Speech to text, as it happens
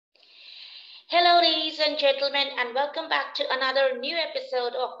Hello, ladies and gentlemen, and welcome back to another new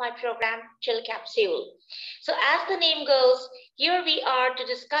episode of my program, Chill Capsule. So, as the name goes, here we are to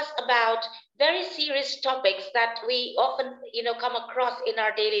discuss about very serious topics that we often, come across in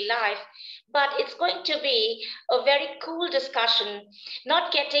our daily life. But it's going to be a very cool discussion,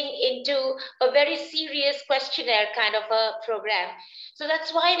 not getting into a very serious questionnaire kind of a program. So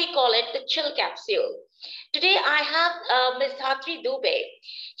that's why we call it the Chill Capsule. Today I have Ms. Dhatri Dubey.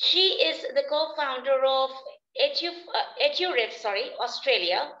 She is the co-founder of Edurife,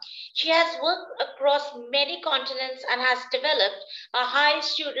 Australia. She has worked across many continents and has developed a high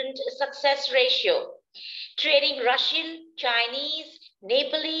student success ratio, training Russian, Chinese,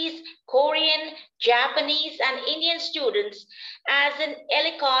 Nepalese, Korean, Japanese, and Indian students as an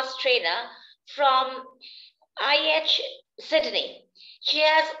ELICOS trainer from IH Sydney. She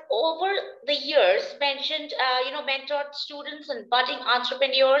has over the years mentored students and budding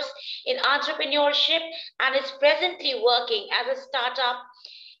entrepreneurs in entrepreneurship and is presently working as a startup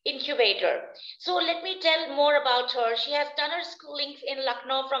incubator. So let me tell more about her. She has done her schooling in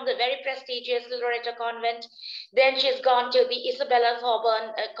Lucknow from the very prestigious Loreto Convent. Then she's gone to the Isabella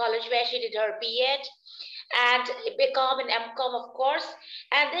Thorburn College where she did her B.Ed and become an M.Com, of course.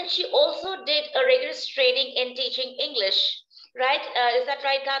 And then she also did a rigorous training in teaching English, right? Is that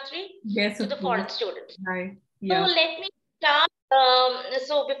right, Dhatri? Yes, to the foreign students. Right. Yeah. So let me start.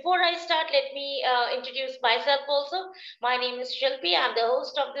 So before I start, let me introduce myself also. My name is Shilpi. I'm the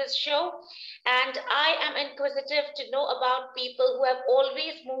host of this show. And I am inquisitive to know about people who have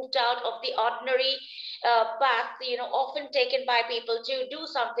always moved out of the ordinary path, often taken by people to do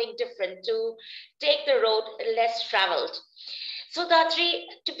something different, to take the road less traveled. So Dhatri,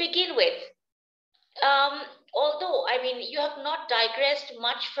 to begin with, although, I mean, you have not digressed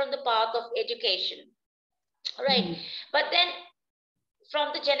much from the path of education, right? But then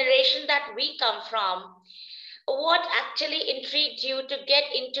from the generation that we come from, what actually intrigued you to get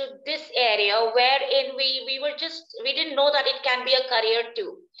into this area wherein we didn't know that it can be a career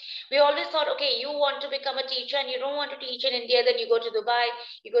too? We always thought, okay, you want to become a teacher and you don't want to teach in India, then you go to Dubai,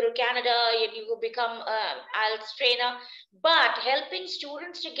 you go to Canada, you become IELTS trainer. But helping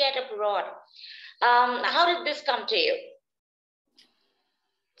students to get abroad, how did this come to you?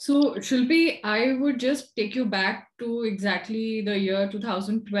 So, Shilpi, I would just take you back to exactly the year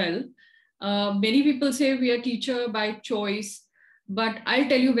 2012. Many people say we are teacher by choice, but I'll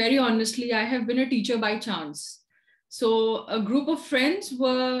tell you very honestly, I have been a teacher by chance. So a group of friends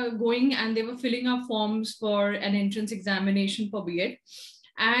were going and they were filling up forms for an entrance examination for B.Ed.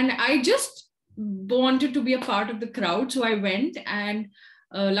 And I just wanted to be a part of the crowd. So I went and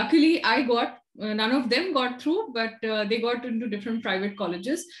luckily I got none of them got through, but they got into different private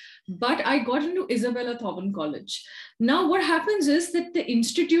colleges. But I got into Isabella Thorburn College. Now, what happens is that the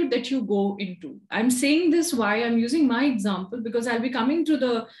institute that you go into, I'm saying this why I'm using my example, because I'll be coming to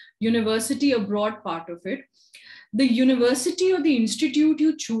the university abroad part of it. The university or the institute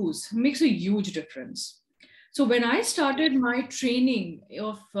you choose makes a huge difference. So when I started my training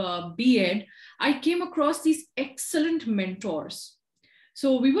of B.Ed, I came across these excellent mentors.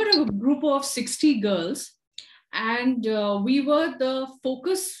 So we were a group of 60 girls, and we were the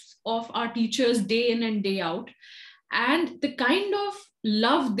focus of our teachers day in and day out. And the kind of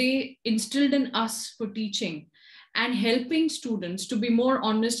love they instilled in us for teaching and helping students to be more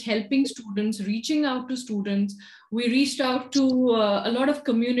honest, helping students, reaching out to students. We reached out to a lot of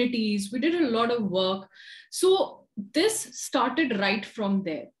communities. We did a lot of work. So this started right from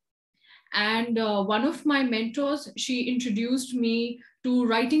there. And one of my mentors, she introduced me to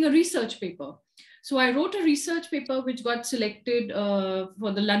writing a research paper. So I wrote a research paper which got selected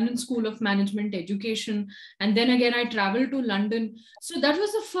for the London School of Management Education. And then again, I traveled to London. So that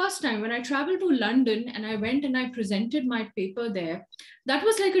was the first time when I traveled to London and I went and I presented my paper there. That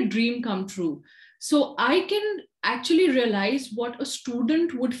was like a dream come true. So I can actually realize what a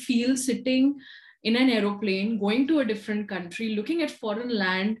student would feel sitting in an aeroplane, going to a different country, looking at foreign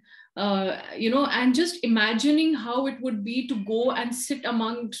land, and just imagining how it would be to go and sit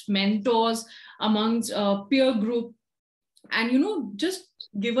amongst mentors, amongst a peer group, and just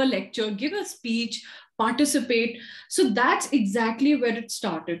give a lecture, give a speech, participate. So that's exactly where it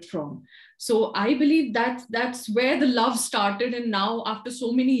started from. So I believe that's where the love started, and now after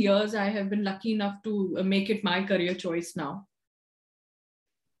so many years I have been lucky enough to make it my career choice now.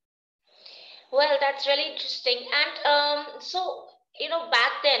 Well, that's really interesting. And so,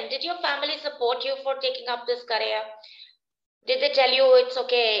 back then, did your family support you for taking up this career? Did they tell you it's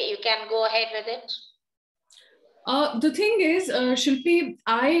okay, you can go ahead with it? The thing is, Shilpi,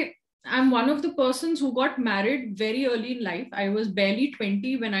 I I'm one of the persons who got married very early in life. I was barely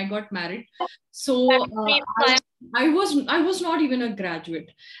 20 when I got married. So I was not even a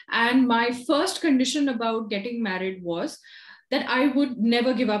graduate. And my first condition about getting married was that I would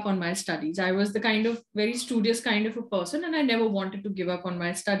never give up on my studies. I was the kind of very studious kind of a person, and I never wanted to give up on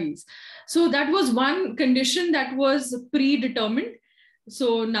my studies. So that was one condition that was predetermined.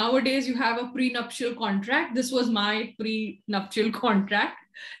 So nowadays you have a prenuptial contract. This was my prenuptial contract,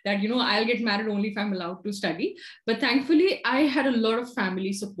 that I'll get married only if I'm allowed to study. But thankfully I had a lot of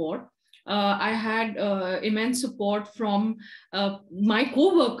family support. I had immense support from my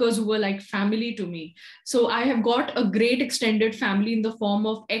co-workers who were like family to me. So I have got a great extended family in the form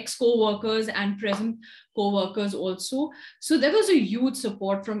of ex co-workers and present co-workers also. So there was a huge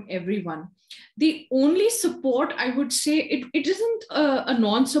support from everyone. The only support, I would say, it isn't a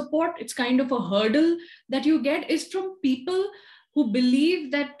non-support, it's kind of a hurdle that you get, is from people who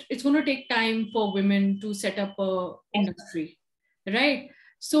believe that it's going to take time for women to set up a industry, right?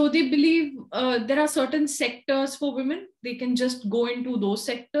 So they believe there are certain sectors for women, they can just go into those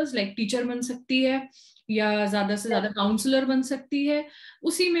sectors, like teacher ban sakti hai, या ज्यादा से ज्यादा counsellor बन सकती है,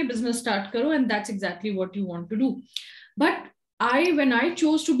 उसी में business start करो, and that's exactly what you want to do. But when I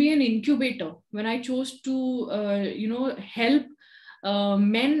chose to be an incubator, when I chose to help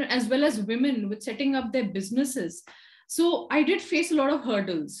men as well as women with setting up their businesses, so I did face a lot of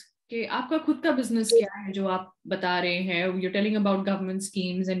hurdles. कि आपका खुद का business क्या है जो आप बता रहे हैं, you're telling about government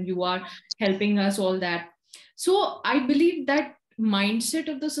schemes and you are helping us all that. So I believe that mindset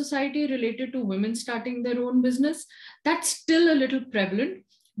of the society related to women starting their own business, that's still a little prevalent.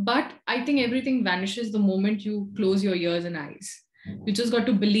 But I think everything vanishes the moment you close your ears and eyes. You just got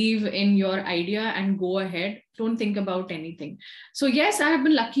to believe in your idea and go ahead. Don't think about anything. So yes, I have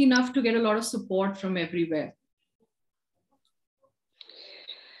been lucky enough to get a lot of support from everywhere.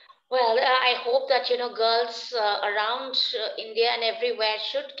 Well, I hope that, girls around India and everywhere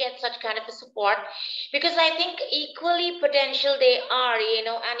should get such kind of a support, because I think equally potential they are,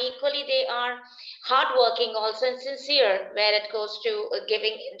 and equally they are hardworking also and sincere where it goes to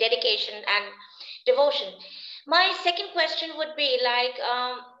giving dedication and devotion. My second question would be like,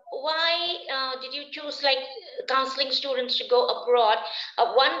 why did you choose like counseling students to go abroad?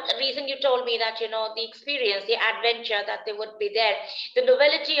 One reason you told me that, the experience, the adventure that they would be there, the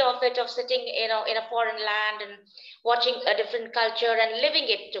novelty of it, of sitting, in a foreign land and watching a different culture and living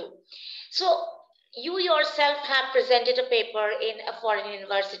it too. So you yourself have presented a paper in a foreign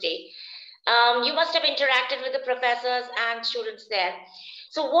university. You must have interacted with the professors and students there.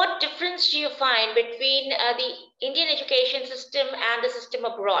 So what difference do you find between the Indian education system and the system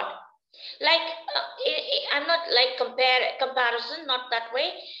abroad? Like, I'm not like comparison, not that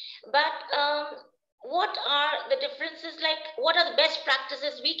way, but what are the differences? Like, what are the best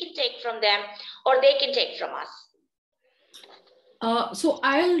practices we can take from them or they can take from us? So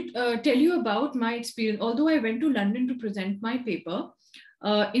I'll tell you about my experience. Although I went to London to present my paper,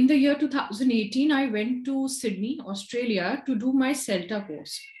 in the year 2018, I went to Sydney, Australia to do my CELTA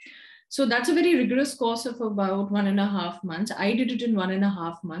course. So that's a very rigorous course of about 1.5 months. I did it in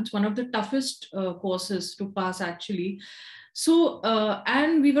 1.5 months, one of the toughest courses to pass actually. So,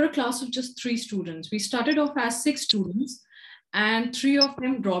 and we were a class of just 3 students. We started off as 6 students and 3 of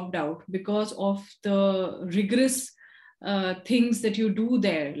them dropped out because of the rigorous things that you do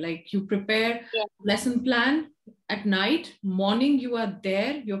there. Like you prepare lesson plan at night, morning you are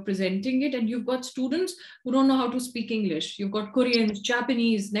there, you're presenting it, and you've got students who don't know how to speak English. You've got Koreans,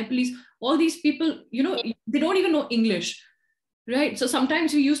 Japanese, Nepalese, all these people, they don't even know English, right? So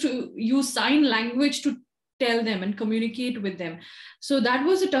sometimes we used to use sign language to tell them and communicate with them. So that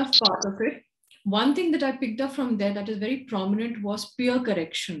was a tough part of it. One thing that I picked up from there that is very prominent was peer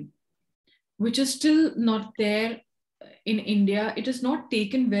correction, which is still not there in India. It is not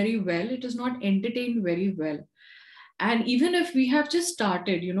taken very well. It is not entertained very well. And even if we have just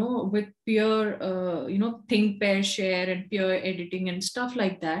started, with peer, think, pair, share, and peer editing and stuff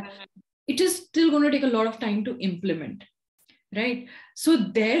like that, it is still going to take a lot of time to implement, right? So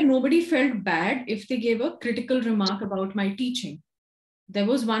there, nobody felt bad if they gave a critical remark about my teaching. There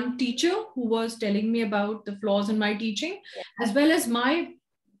was one teacher who was telling me about the flaws in my teaching, as well as my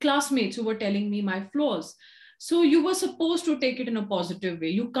classmates who were telling me my flaws. So you were supposed to take it in a positive way.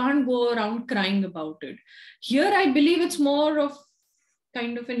 You can't go around crying about it. Here, I believe it's more of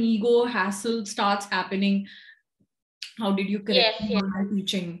kind of an ego hassle starts happening. How did you correct me on my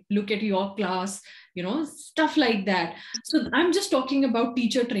teaching? Look at your class, stuff like that. So I'm just talking about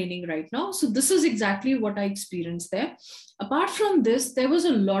teacher training right now. So this is exactly what I experienced there. Apart from this, there was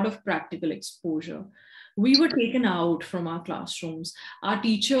a lot of practical exposure. We were taken out from our classrooms. Our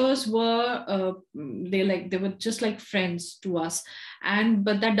teachers were they were just like friends to us, and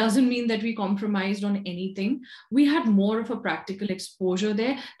but that doesn't mean that we compromised on anything. We had more of a practical exposure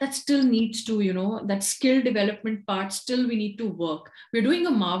there. That still needs to, that skill development part, still we need to work. We're doing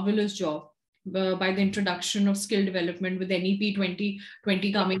a marvelous job by the introduction of skill development with NEP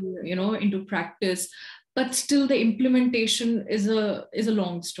 2020 coming, into practice. But still the implementation is a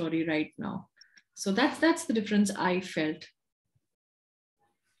long story right now. So that's the difference I felt.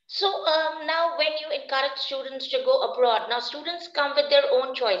 So now when you encourage students to go abroad, now students come with their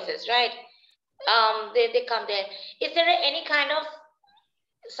own choices, right? They come there. Is there any kind of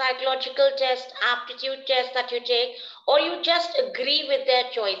psychological test, aptitude test that you take, or you just agree with their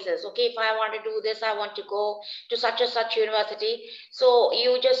choices? Okay, if I want to do this, I want to go to such and such university. So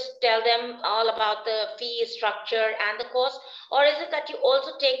you just tell them all about the fee structure and the course, or is it that you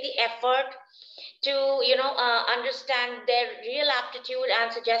also take the effort to, understand their real aptitude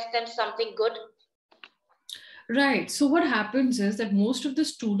and suggest them something good? Right. So what happens is that most of the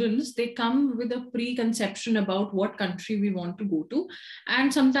students, they come with a preconception about what country we want to go to.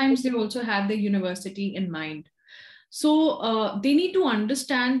 And sometimes they also have the university in mind. So they need to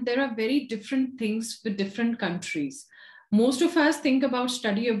understand there are very different things with different countries. Most of us think about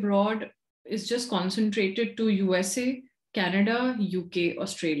study abroad is just concentrated to USA, Canada, UK,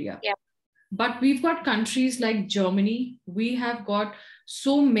 Australia. Yeah. But we've got countries like Germany. We have got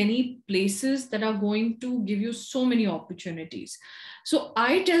so many places that are going to give you so many opportunities. So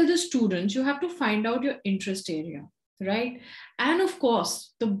I tell the students, you have to find out your interest area, right? And of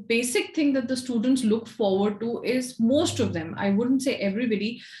course, the basic thing that the students look forward to is, most of them, I wouldn't say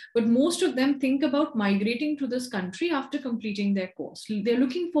everybody, but most of them think about migrating to this country after completing their course. They're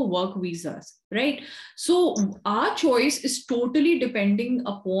looking for work visas, right? So our choice is totally depending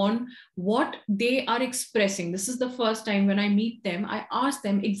upon what they are expressing. This is the first time when I meet them, I ask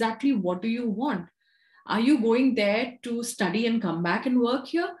them exactly, what do you want? Are you going there to study and come back and work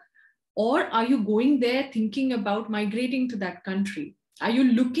here? Or are you going there thinking about migrating to that country? Are you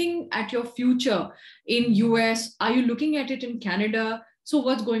looking at your future in US? Are you looking at it in Canada? So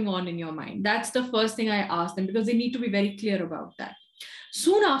what's going on in your mind? That's the first thing I ask them, because they need to be very clear about that.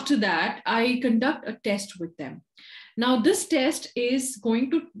 Soon after that, I conduct a test with them. Now this test is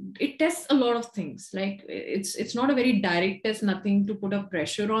going to, it tests a lot of things. Like it's not a very direct test, nothing to put a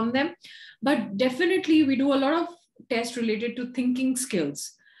pressure on them, but definitely we do a lot of tests related to thinking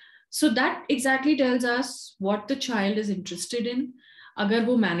skills. So that exactly tells us what the child is interested in. अगर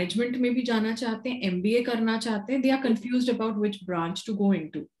वो management में भी जाना चाहते हैं, MBA करना चाहते हैं, they are confused about which branch to go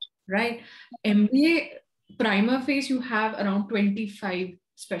into, right? MBA, prima facie, you have around 25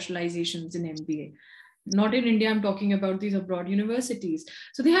 specializations in MBA. Not in India, I'm talking about these abroad universities.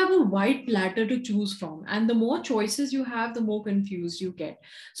 So they have a wide platter to choose from. And the more choices you have, the more confused you get.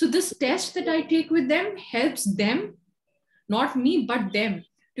 So this test that I take with them helps them, not me, but them,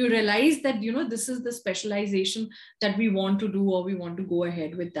 to realize that, this is the specialization that we want to do, or we want to go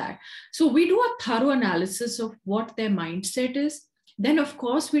ahead with that. So we do a thorough analysis of what their mindset is. Then, of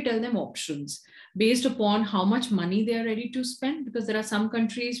course, we tell them options based upon how much money they are ready to spend, because there are some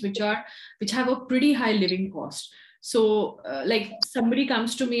countries which have a pretty high living cost. So like somebody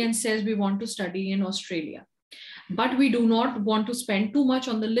comes to me and says, we want to study in Australia, but we do not want to spend too much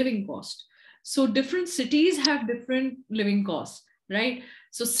on the living cost. So different cities have different living costs, right?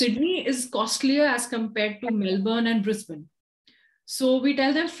 So Sydney is costlier as compared to Melbourne and Brisbane. So we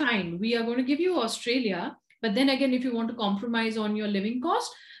tell them, fine, we are going to give you Australia, but then again, if you want to compromise on your living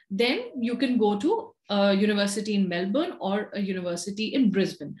cost, then you can go to a university in Melbourne or a university in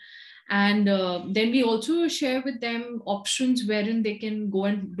Brisbane. And then we also share with them options wherein they can go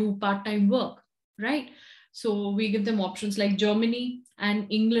and do part-time work, right? So we give them options like Germany and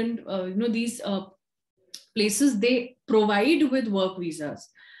England, these places, they provide with work visas.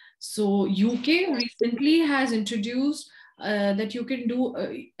 So UK recently has introduced that you can do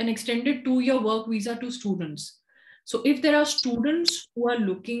an extended 2-year work visa to students. So if there are students who are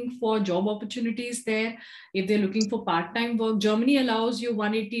looking for job opportunities there, if they're looking for part-time work, Germany allows you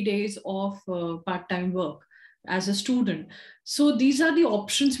 180 days of part-time work as a student. So these are the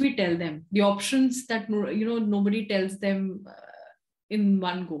options we tell them, the options that nobody tells them in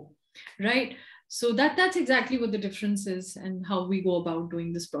one go, right? So that's exactly what the difference is and how we go about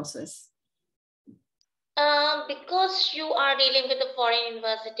doing this process. Because you are dealing with the foreign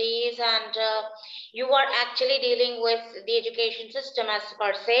universities and you are actually dealing with the education system as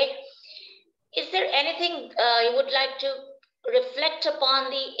per se, is there anything you would like to reflect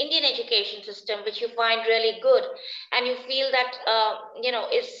upon the Indian education system, which you find really good, and you feel that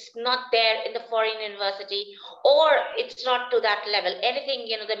is not there in the foreign university, or it's not to that level? Anything,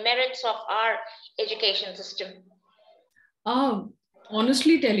 the merits of our education system.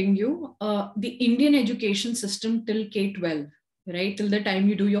 Honestly telling you, the Indian education system till K-12, right, till the time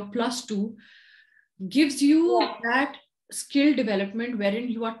you do your +2, gives you that skill development wherein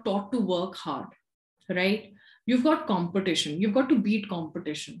you are taught to work hard, right? You've got competition. You've got to beat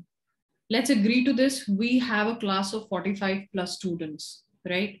competition. Let's agree to this. We have a class of 45 plus students,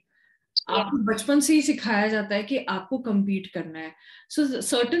 right? आपको बचपन से ही सिखाया जाता है कि आपको compete करना है. So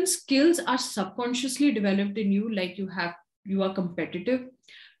certain skills are subconsciously developed in you, like you are competitive,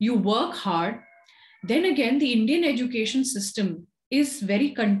 you work hard. Then again, the Indian education system is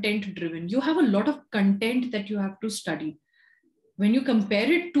very content driven. You have a lot of content that you have to study. When you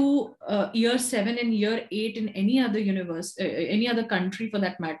compare it to year 7 and year 8 in any other any other country for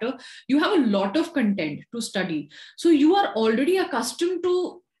that matter, you have a lot of content to study. So you are already accustomed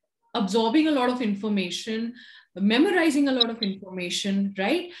to absorbing a lot of information, memorizing a lot of information,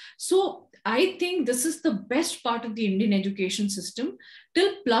 right? So I think this is the best part of the Indian education system.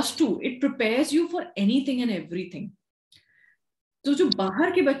 Till +2, it prepares you for anything and everything. तो जो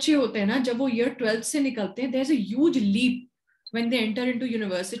बाहर के बच्चे होते हैं ना, जब वो year 12 से निकलते हैं, there's a huge leap when they enter into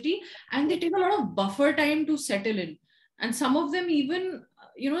university, and they take a lot of buffer time to settle in. And some of them even,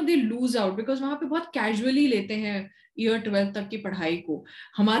 they lose out because वहां पे बहुत casually लेते हैं year 12 तक की पढ़ाई को.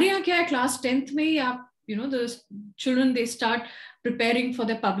 हमारे यहाँ क्या है, class 10th में ही आप, the children, they start preparing for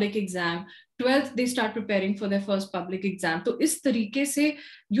their public exam. 12th, they start preparing for their first public exam. So इस तरीके से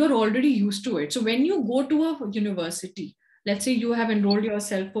you're already used to it. So when you go to a university, let's say you have enrolled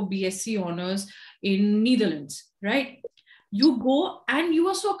yourself for BSc honors in Netherlands, right? You go and you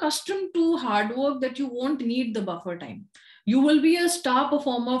are so accustomed to hard work that you won't need the buffer time. You will be a star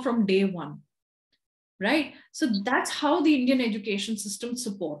performer from day one, right? So that's how the Indian education system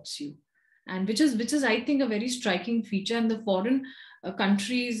supports you, and which is I think a very striking feature. And the foreign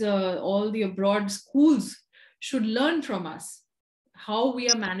countries, all the abroad schools should learn from us how we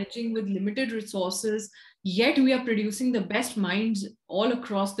are managing with limited resources, yet we are producing the best minds all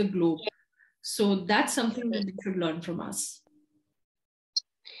across the globe. So that's something that they should learn from us.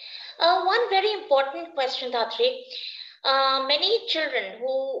 One very important question, Dhatri. Many children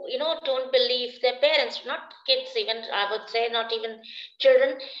who don't believe their parents, not kids even, I would say, not even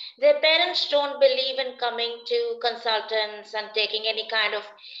children, their parents don't believe in coming to consultants and taking any kind of,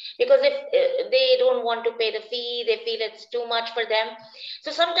 because if they don't want to pay the fee, they feel it's too much for them. So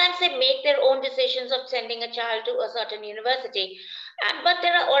sometimes they make their own decisions of sending a child to a certain university. But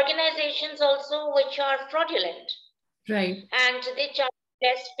there are organizations also which are fraudulent, right? And they charge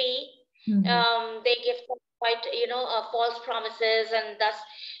less fee. They give quite false promises, and thus,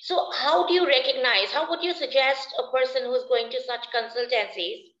 so how do you recognize, how would you suggest a person who's going to such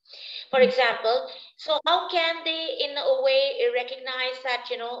consultancies, for example, so how can they in a way recognize that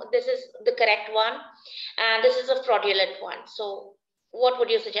this is the correct one and this is a fraudulent one? So what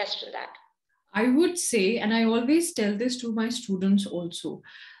would you suggest in that? I would say, and I always tell this to my students also,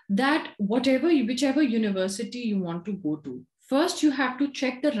 that whichever university you want to go to, first you have to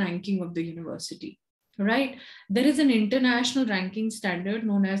check the ranking of the university, right? There is an international ranking standard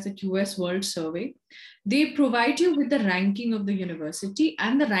known as the QS World Survey. They provide you with the ranking of the university,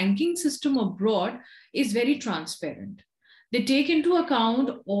 and the ranking system abroad is very transparent. They take into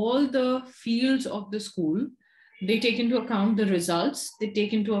account all the fields of the school. They take into account the results. They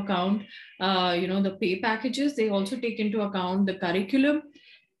take into account, the pay packages. They also take into account the curriculum.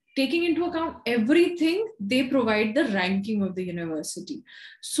 Taking into account everything, they provide the ranking of the university.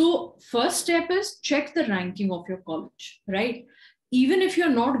 So first step is check the ranking of your college, right? Even if you're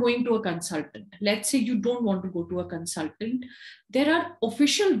not going to a consultant, let's say you don't want to go to a consultant, there are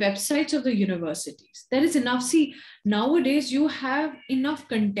official websites of the universities. There is enough. See, nowadays you have enough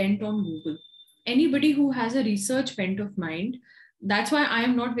content on Google. Anybody who has a research bent of mind, that's why I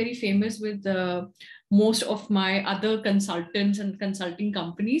am not very famous with most of my other consultants and consulting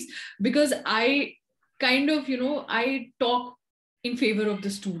companies, because I kind of, I talk in favor of the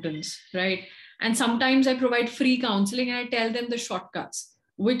students, right? And sometimes I provide free counseling and I tell them the shortcuts,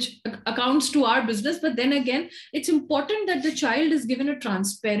 which accounts to our business. But then again, it's important that the child is given a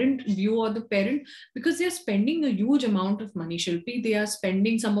transparent view, or the parent, because they're spending a huge amount of money, Shilpi. They are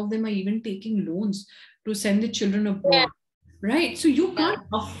spending, some of them are even taking loans to send the children abroad. Right. So you can't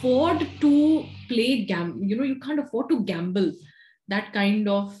afford to play you can't afford to gamble that kind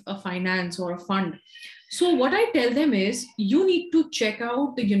of a finance or a fund. So what I tell them is you need to check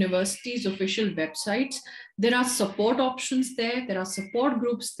out the university's official websites. There are support options there. There are support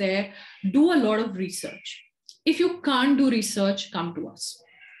groups there. Do a lot of research. If you can't do research, come to us.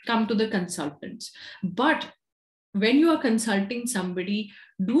 Come to the consultants. But when you are consulting somebody,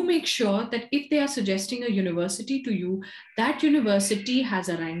 do make sure that if they are suggesting a university to you, that university has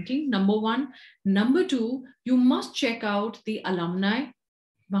a ranking, number one. Number two, you must check out the alumni,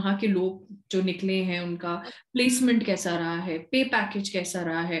 वहां के लोग जो निकले हैं उनका placement कैसा रहा है, पे पैकेज कैसा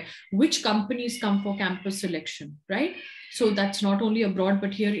रहा है, which companies come for campus selection, right? So that's not only abroad,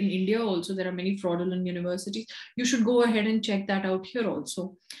 but here in India also there are many fraudulent universities. You should go ahead and check that out here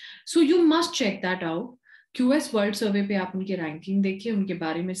also. So you must check that out. QS World Survey पे आप उनकी ranking देखिए, उनके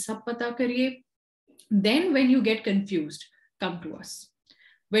बारे में सब पता करिए. Then when you get confused, come to us.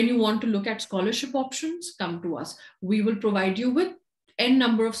 When you want to look at scholarship options, come to us. We will provide you with n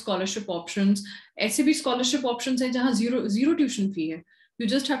number of scholarship options. ऐसे भी scholarship options हैं जहाँ zero tuition fee है. You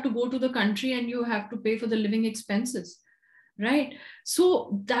just have to go to the country and you have to pay for the living expenses, right?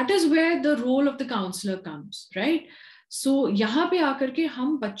 So that is where the role of the counselor comes, right? So यहाँ पे आकर के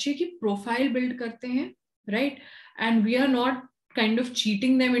हम बच्चे की profile build करते हैं, right? And we are not kind of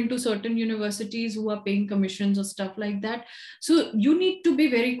cheating them into certain universities who are paying commissions or stuff like that. So you need to be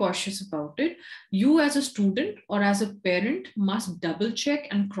very cautious about it. You as a student or as a parent must double check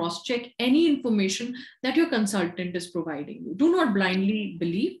and cross check any information that your consultant is providing you. Do not blindly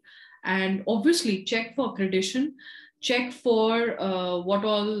believe, and obviously check for accreditation, check for what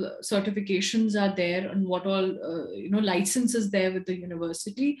all certifications are there and what all licenses there with the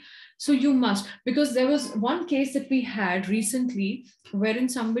university. So you must, because there was one case that we had recently wherein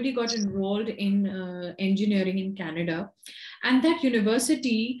somebody got enrolled in engineering in Canada, and that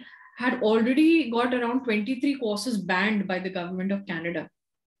university had already got around 23 courses banned by the government of Canada,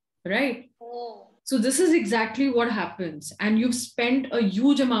 right? Oh. So this is exactly what happens. And you've spent a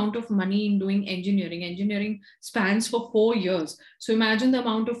huge amount of money in doing engineering. Engineering spans for 4 years. So imagine the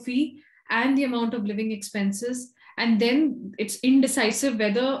amount of fee and the amount of living expenses. And then it's indecisive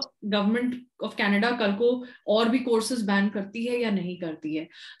whether government of Canada कल को और भी courses ban करती है या नहीं करती है.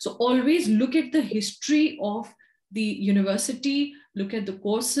 So always look at the history of the university, look at the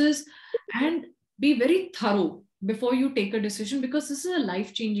courses, and be very thorough before you take a decision, because this is a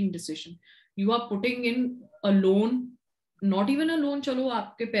life-changing decision. You are putting in a loan, not even a loan, chalo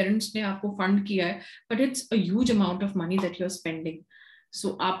aapke parents ne aapko fund kiya hai, but it's a huge amount of money that you're spending.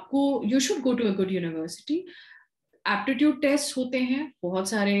 So you should go to a good university. Aptitude tests hote hain, bahut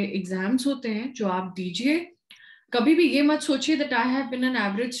sare exams hote hain jo aap dijiye. Kabhi bhi ye mat sochiye that I have been an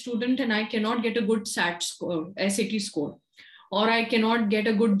average student and I cannot get a good SAT score, SAT score, or I cannot get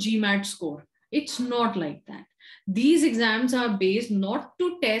a good GMAT score. It's not like that. These exams are based not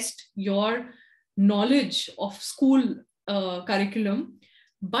to test your knowledge of school curriculum,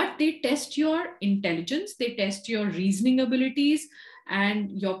 but they test your intelligence, they test your reasoning abilities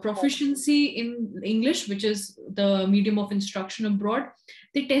and your proficiency in English, which is the medium of instruction abroad.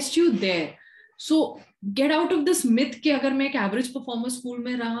 They test you there. So get out of this myth कि अगर मैं एक average performer school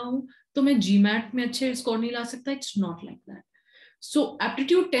में रहा हूँ तो मैं GMAT में अच्छे score नहीं ला सकता. It's not like that. So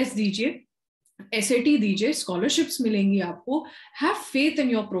aptitude test दीजिए, SAT दीजिए, scholarships मिलेंगी आपको. Have faith in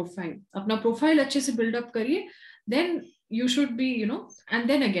your profile. अपना profile अच्छे से build up करिए. Then you should be, and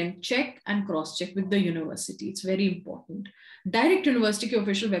then again, check and cross check with the university. It's very important. Direct university के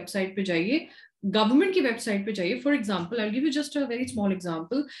official website पे जाइए, government की website पे जाइए. For example, I'll give you just a very small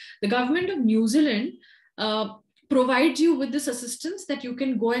example. The government of New Zealand provides you with this assistance that you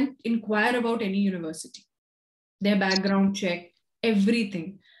can go and inquire about any university, their background check,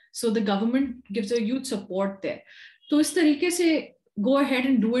 everything. So the government gives a huge support there. So इस तरीके से go ahead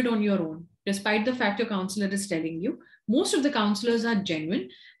and do it on your own, despite the fact your counselor is telling you. Most of the counselors are genuine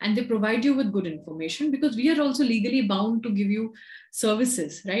and they provide you with good information, because we are also legally bound to give you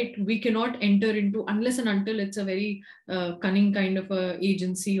services, right? We cannot enter into, unless and until it's a very cunning kind of a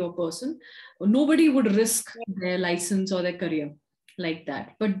agency or person. Nobody would risk their license or their career like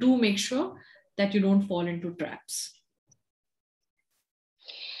that. But do make sure that you don't fall into traps.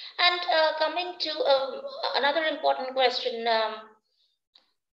 And coming to another important question,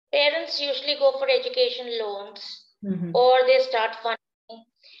 parents usually go for education loans, or they start funding.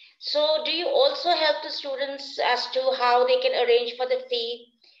 So do you also help the students as to how they can arrange for the fee?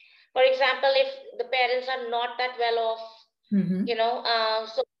 For example, if the parents are not that well off,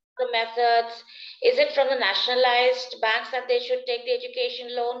 so the methods, is it from the nationalized banks that they should take the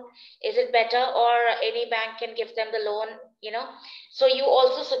education loan? Is it better, or any bank can give them the loan, So you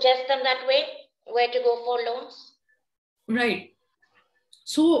also suggest them that way, where to go for loans? Right.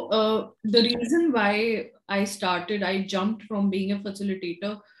 So the reason why I jumped from being a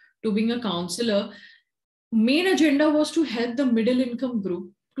facilitator to being a counselor, main agenda was to help the middle income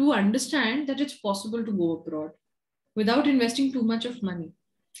group to understand that it's possible to go abroad without investing too much of money.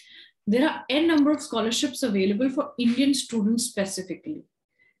 There are n number of scholarships available for Indian students specifically.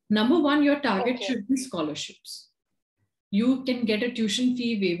 Number one, your target should be scholarships. You can get a tuition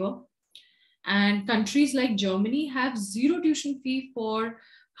fee waiver, and countries like Germany have zero tuition fee for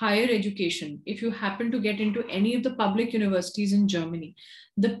higher education. If you happen to get into any of the public universities in Germany,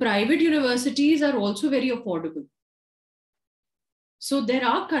 the private universities are also very affordable. So there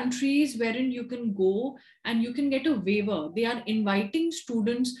are countries wherein you can go and you can get a waiver. They are inviting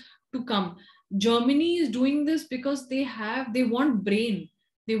students to come. Germany is doing this because they want brain.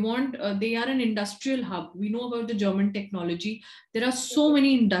 They are an industrial hub. We know about the German technology. There are so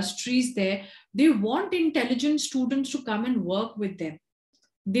many industries there. They want intelligent students to come and work with them.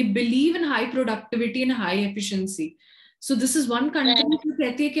 They believe in high productivity and high efficiency. So this is one country जो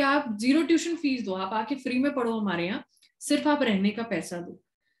कहती है कि आप zero tuition fees दो, आप आके free में पढ़ो हमारे यहाँ, सिर्फ आप रहने का पैसा दो.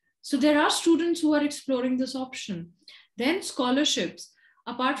 So there are students who are exploring this option. Then scholarships.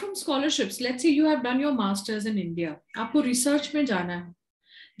 Apart from scholarships, let's say you have done your masters in India, आपको research में जाना है.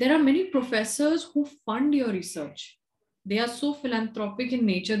 There are many professors who fund your research. They are so philanthropic in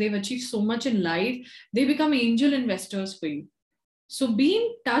nature. They've achieved so much in life. They become angel investors for you. So be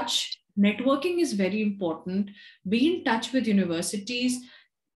in touch. Networking is very important. Be in touch with universities.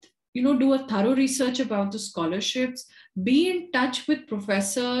 Do a thorough research about the scholarships. Be in touch with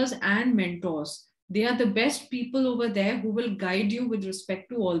professors and mentors. They are the best people over there who will guide you with respect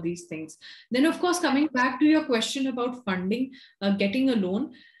to all these things. Then, of course, coming back to your question about funding, getting a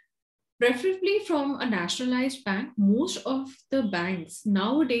loan, preferably from a nationalized bank. Most of the banks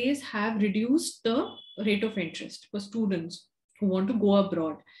nowadays have reduced the rate of interest for students who want to go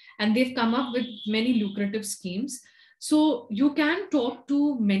abroad, and they've come up with many lucrative schemes. So you can talk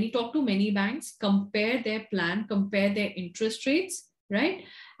to many banks, compare their plan, compare their interest rates, right?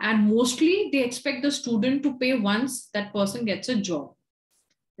 And mostly they expect the student to pay once that person gets a job,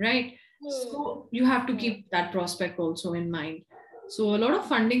 right? So you have to keep that prospect also in mind. So a lot of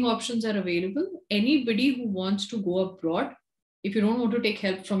funding options are available. Anybody who wants to go abroad, if you don't want to take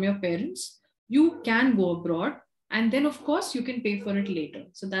help from your parents, you can go abroad. And then, of course, you can pay for it later.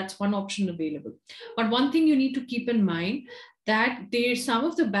 So that's one option available. But one thing you need to keep in mind that some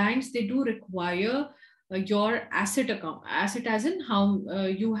of the banks, they do require your asset account. Asset as in how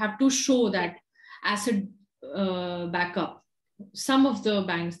you have to show that asset backup. Some of the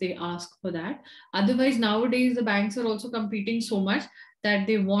banks, they ask for that. Otherwise, nowadays the banks are also competing so much that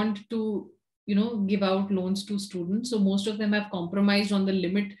they want to give out loans to students. So most of them have compromised on the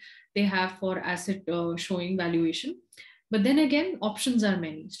limit they have for asset showing valuation. But then again, options are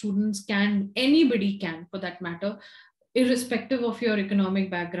many. Anybody can, for that matter, irrespective of your economic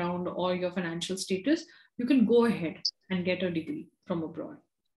background or your financial status, you can go ahead and get a degree from abroad.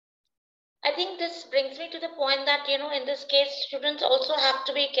 I think this brings me to the point that, in this case, students also have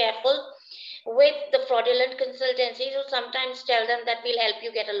to be careful with the fraudulent consultancies who sometimes tell them that we'll help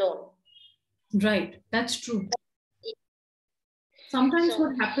you get a loan. Right, that's true. Sometimes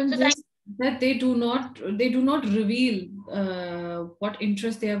what happens is that they do not reveal what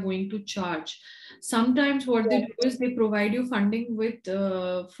interest they are going to charge. Sometimes what they do is they provide you funding with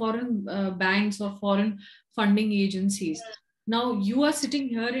foreign banks or foreign funding agencies. Now you are sitting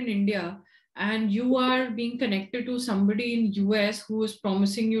here in India and you are being connected to somebody in US who is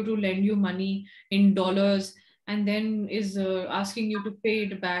promising you to lend you money in dollars and then is asking you to pay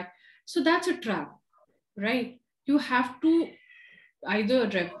it back. So that's a trap, right? You have to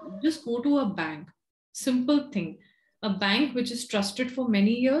just go to a bank. Simple thing. A bank which is trusted for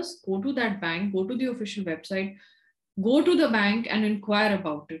many years, go to that bank, go to the official website, go to the bank and inquire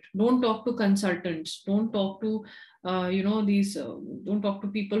about it. Don't talk to consultants. Don't talk to, don't talk to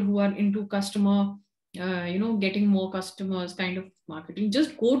people who are into customer, getting more customers kind of marketing.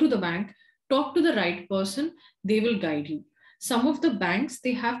 Just go to the bank, talk to the right person. They will guide you. Some of the banks,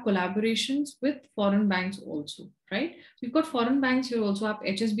 they have collaborations with foreign banks also, right? We've got foreign banks here also. आप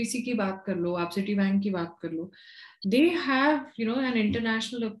HSBC की बात कर लो, आप Citibank की बात कर लो. They have, an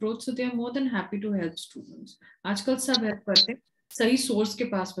international approach, so they are more than happy to help students. आजकल सब help करते हैं. सही source के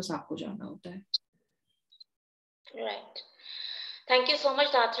पास बस आपको जाना होता है. Right. Thank you so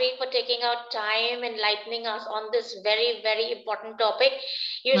much, Dhatri, for taking out time enlightening us on this very, very important topic.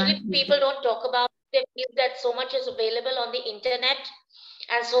 Usually people don't talk about it. They feel that so much is available on the internet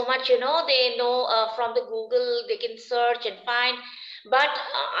and so much, they know from the Google, they can search and find. But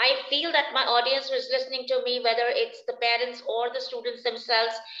I feel that my audience who is listening to me, whether it's the parents or the students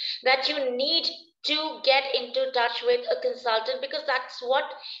themselves, that you need to get into touch with a consultant, because that's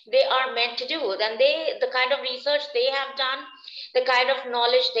what they are meant to do. Then the kind of research they have done, the kind of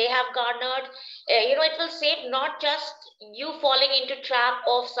knowledge they have garnered, it will save not just you falling into trap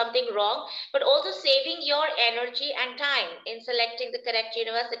of something wrong, but also saving your energy and time in selecting the correct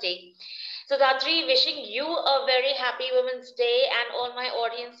university. So Dhatri, wishing you a very happy Women's Day and all my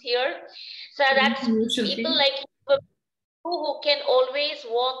audience here. So Thank that's you, people Shilpi. like you who can always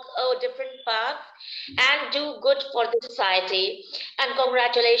walk a different path and do good for the society. And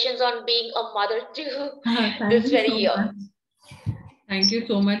congratulations on being a mother too Thank this you very so year. much. Thank you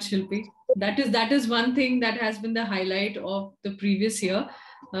so much, Shilpi. That is one thing that has been the highlight of the previous year.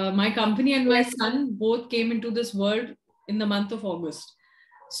 My company and my Yes, son both came into this world in the month of August.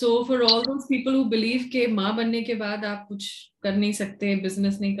 So for all those people who believe कि माँ बनने के बाद आप कुछ कर नहीं सकते,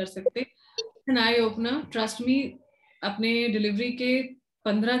 business नहीं कर सकते, an eye opener. Trust me, अपने delivery के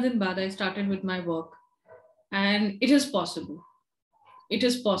 15 दिन बाद I started with my work, and it is possible. It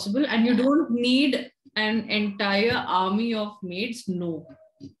is possible, and you don't need an entire army of maids. No,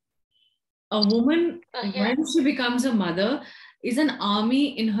 a woman, yeah, when she becomes a mother, is an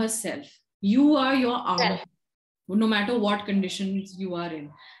army in herself. You are your army, self. no matter what conditions you are in.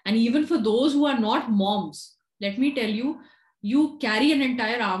 And even for those who are not moms, let me tell you, you carry an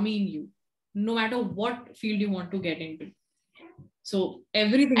entire army in you, no matter what field you want to get into. So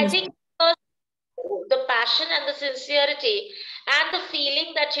everything I is. think the passion and the sincerity and the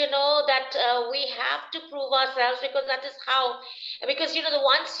feeling that that we have to prove ourselves, because that is how, because the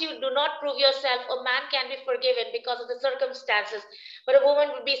once you do not prove yourself, a man can be forgiven because of the circumstances, but a woman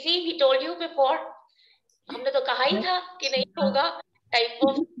would be, see, we told you before, हमने तो कहा ही था कि नहीं होगा, type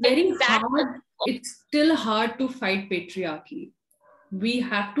of, It's I very think that hard. It's still hard to fight patriarchy. We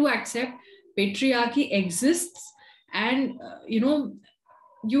have to accept patriarchy exists, and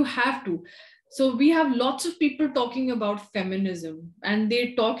you have to. So we have lots of people talking about feminism, and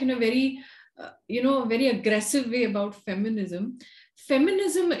they talk in a very very aggressive way about feminism.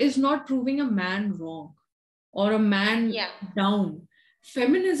 Feminism is not proving a man wrong or a man yeah, down.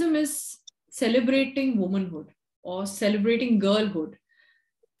 Feminism is celebrating womanhood or celebrating girlhood.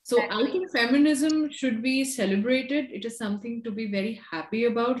 So I exactly. think feminism should be celebrated. It is something to be very happy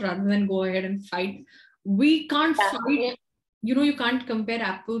about rather than go ahead and fight. We can't Yeah, fight, yeah, you can't compare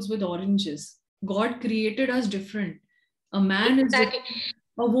apples with oranges. God created us different. A man is exactly. different,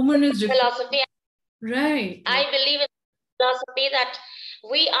 a woman is different. Philosophy, Right, I right. believe in philosophy that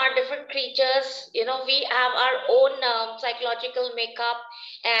we are different creatures. We have our own psychological makeup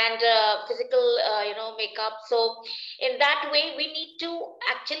and physical, makeup. So, in that way, we need to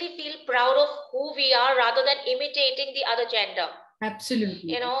actually feel proud of who we are rather than imitating the other gender.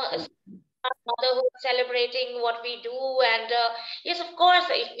 Absolutely. You know, motherhood, celebrating what we do, and yes, of course,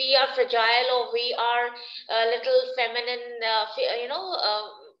 if we are fragile or we are a little feminine,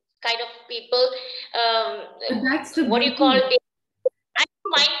 kind of people, um, But that's the what do you call beauty. it? I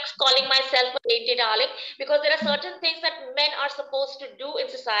don't mind calling myself a dainty darling, because there are certain things that men are supposed to do in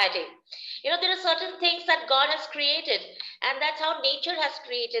society. There are certain things that God has created, and that's how nature has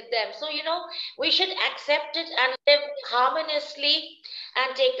created them. So, we should accept it and live harmoniously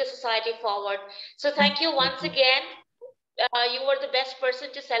and take the society forward. So, thank you once Absolutely. again. You were the best person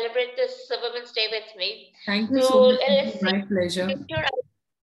to celebrate this Women's Day with me. Thank you so So, much. let's see. My pleasure. Future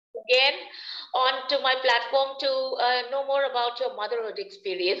again onto my platform to know more about your motherhood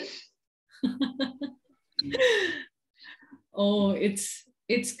experience. Oh,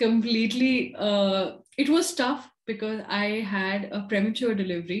 it's completely it was tough because I had a premature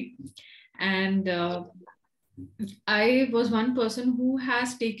delivery, and I was one person who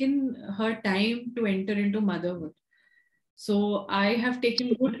has taken her time to enter into motherhood. So I have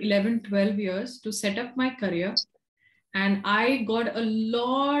taken good 11, 12 years to set up my career, and I got a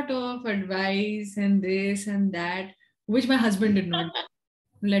lot of advice and this and that, which my husband did not.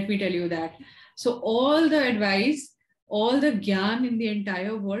 Let me tell you that. So all the advice, all the gyan in the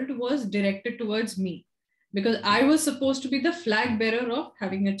entire world was directed towards me, because I was supposed to be the flag bearer of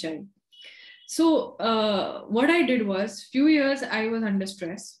having a child. So what I did was, few years I was under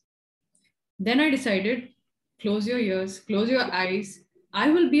stress. Then I decided, close your ears, close your eyes. I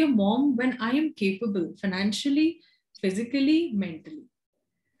will be a mom when I am capable financially, physically, mentally.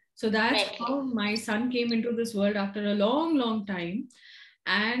 So that's how Mentally. my son came into this world after a long, long time.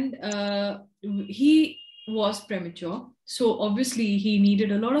 And he was premature. So obviously, he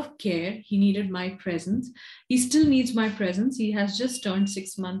needed a lot of care. He needed my presence. He still needs my presence. He has just turned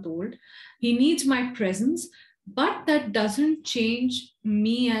 6 months old. He needs my presence. But that doesn't change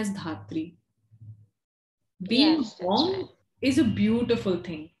me as Dhatri. Being Yes, that's right. mom is a beautiful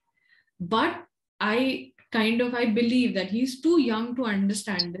thing. But I believe that he's too young to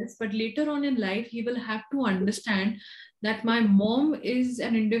understand this, but later on in life, he will have to understand that my mom is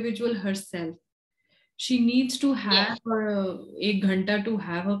an individual herself. She needs to have Yes, her ek ghanta to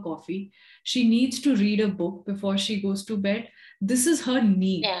have her coffee. She needs to read a book before she goes to bed. This is her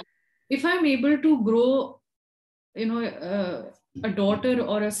need. yeah, If I'm able to grow, a daughter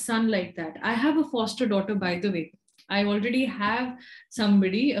or a son like that. I have a foster daughter, by the way. I already have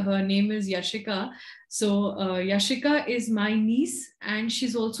somebody. Her name is Yashika. So Yashika is my niece, and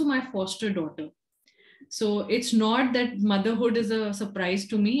she's also my foster daughter. So it's not that motherhood is a surprise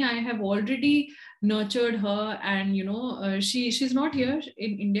to me. I have already nurtured her, and she's not here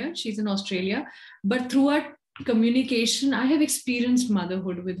in India. She's in Australia, but through our communication, I have experienced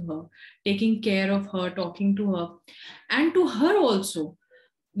motherhood with her, taking care of her, talking to her, and to her also.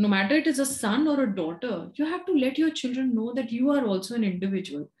 No matter it is a son or a daughter, you have to let your children know that you are also an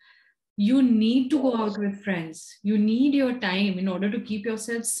individual. You need to go out yes, with friends. You need your time in order to keep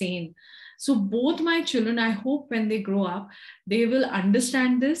yourself sane. So both my children, I hope when they grow up, they will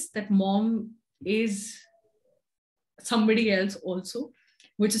understand this, that mom is somebody else also,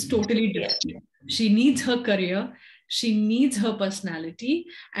 which is totally yes, different. She needs her career, she needs her personality,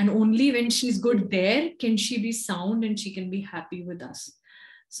 and only when she's good there can she be sound and she can be happy with us.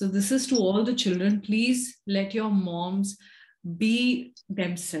 So this is to all the children, please let your moms be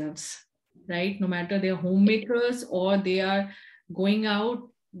themselves, right? No matter they're homemakers or they are going out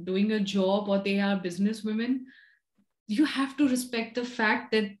doing a job or they are business women, you have to respect the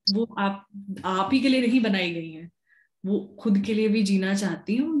fact that वो आप ही के लिए नहीं बनाई गई हैं, वो खुद के लिए भी जीना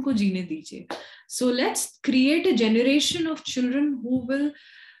चाहती हैं, उनको जीने दीजिए. So let's create a generation of children who will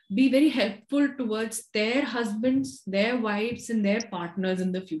be very helpful towards their husbands, their wives, and their partners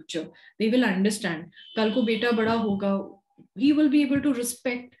in the future. They will understand. कल को बेटा बड़ा होगा, he will be able to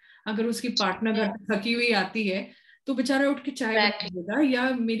respect. अगर उसकी partner घर yeah, पे थकी हुई आती है तो बेचारा उठ के चाय बना exactly. देगा, या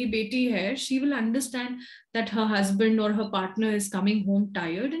मेरी बेटी है, she will understand that her husband or her partner is coming home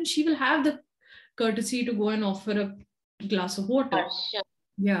tired, and she will have the courtesy to go and offer a glass of water. Sure.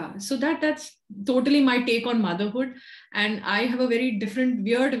 Yeah, so that's totally my take on motherhood. And I have a very different,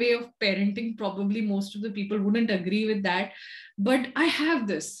 weird way of parenting. Probably most of the people wouldn't agree with that. But I have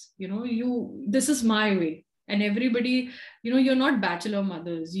this, this is my way. And everybody, you're not bachelor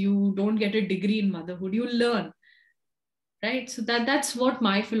mothers. You don't get a degree in motherhood. You learn, right? So that's what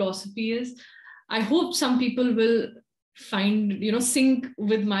my philosophy is. I hope some people will find, sync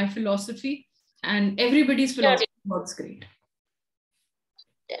with my philosophy, and everybody's Sure, philosophy works great.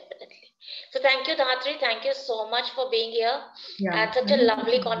 definitely. So thank you, Dhatri. Thank you so much for being here. Yeah. And such a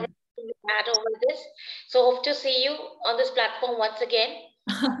lovely conversation we had over this. So hope to see you on this platform once again.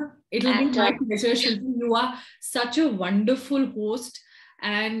 It'll be And my pleasure, Shilpi. You are such a wonderful host,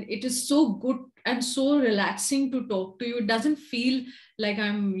 and it is so good and so relaxing to talk to you. It doesn't feel like I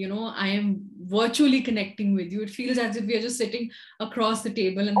am virtually connecting with you. It feels as if we are just sitting across the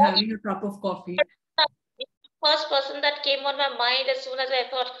table and oh, having a cup of coffee. first person that came on my mind as soon as I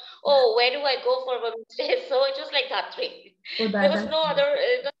thought, oh, where do I go for Women's Day? So it was like Dhatri. So There was that's no other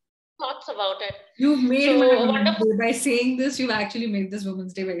thoughts about it. You've made my So Women's wonderful. Day. By saying this, you've actually made this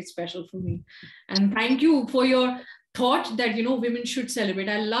Women's Day very special for me. And thank you for your thought that, women should celebrate.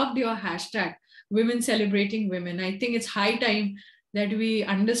 I loved your hashtag, women celebrating women. I think it's high time that we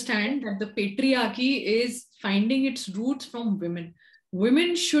understand that the patriarchy is finding its roots from women.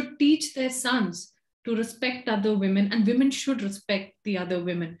 Women should teach their sons to respect other women, and women should respect the other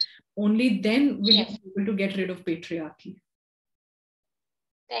women. Only then will you Yes. be able to get rid of patriarchy.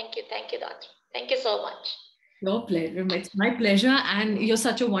 Thank you. Thank you, Dhatri. Thank you so much. Your pleasure. It's my pleasure, and you're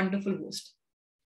such a wonderful host.